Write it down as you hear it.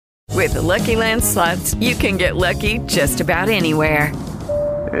With the Lucky Land Slots, you can get lucky just about anywhere.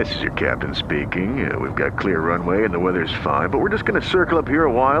 This is your captain speaking. We've got clear runway and the weather's fine, but we're just going to circle up here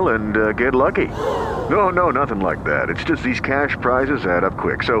a while and get lucky. No, nothing like that. It's just these cash prizes add up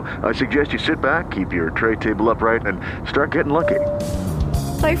quick. So I suggest you sit back, keep your tray table upright, and start getting lucky.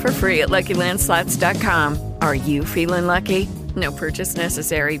 Play for free at LuckyLandSlots.com. Are you feeling lucky? No purchase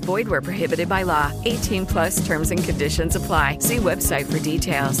necessary. Void where prohibited by law. 18 plus terms and conditions apply. See website for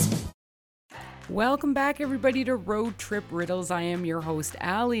details. Welcome back, everybody, to Road Trip Riddles. I am your host,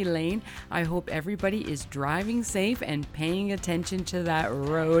 Allie Lane. I hope everybody is driving safe and paying attention to that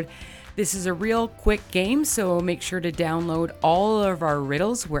road. This is a real quick game, so make sure to download all of our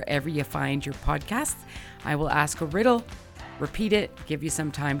riddles wherever you find your podcasts. I will ask a riddle, repeat it, give you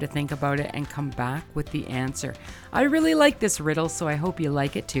some time to think about it, and come back with the answer. I really like this riddle, so I hope you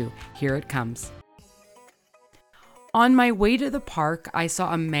like it too. Here it comes. On my way to the park, I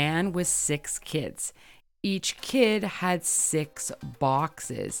saw a man with 6 kids. Each kid had 6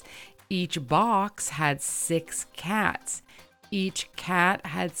 boxes. Each box had 6 cats. Each cat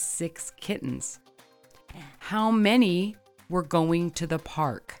had 6 kittens. How many were going to the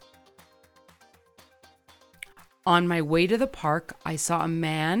park? On my way to the park, I saw a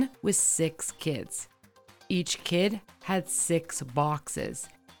man with 6 kids. Each kid had 6 boxes.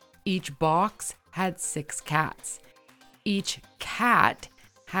 Each box had 6 cats. Each cat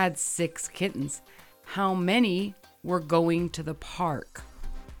had 6 kittens. How many were going to the park?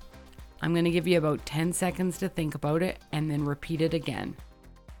 I'm going to give you about 10 seconds to think about it and then repeat it again.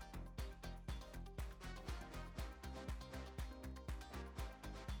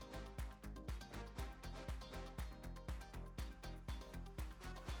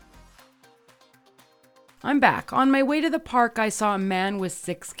 I'm back. On my way to the park, I saw a man with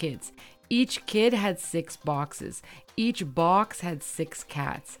 6 kids. Each kid had 6 boxes. Each box had 6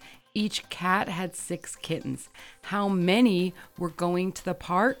 cats. Each cat had 6 kittens. How many were going to the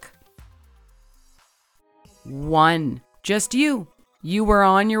park? 1. Just you. You were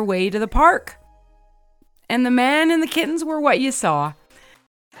on your way to the park. And the man and the kittens were what you saw.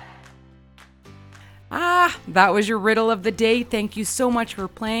 That was your riddle of the day. Thank you so much for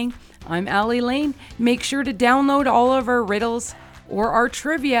playing. I'm Allie Lane. Make sure to download all of our riddles or our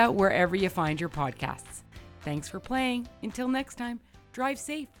trivia wherever you find your podcasts. Thanks for playing. Until next time, drive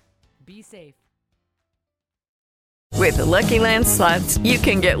safe. Be safe. With the Lucky Land Slots, you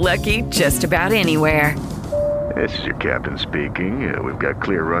can get lucky just about anywhere. This is your captain speaking. We've got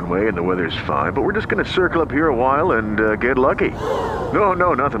clear runway and the weather's fine, but we're just going to circle up here a while and get lucky.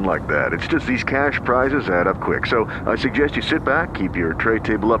 No, nothing like that. It's just these cash prizes add up quick. So I suggest you sit back, keep your tray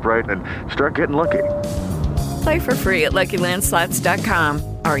table upright, and start getting lucky. Play for free at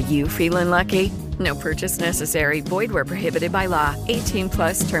LuckyLandSlots.com. Are you feeling lucky? No purchase necessary. Void where prohibited by law. 18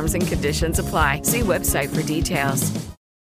 plus terms and conditions apply. See website for details.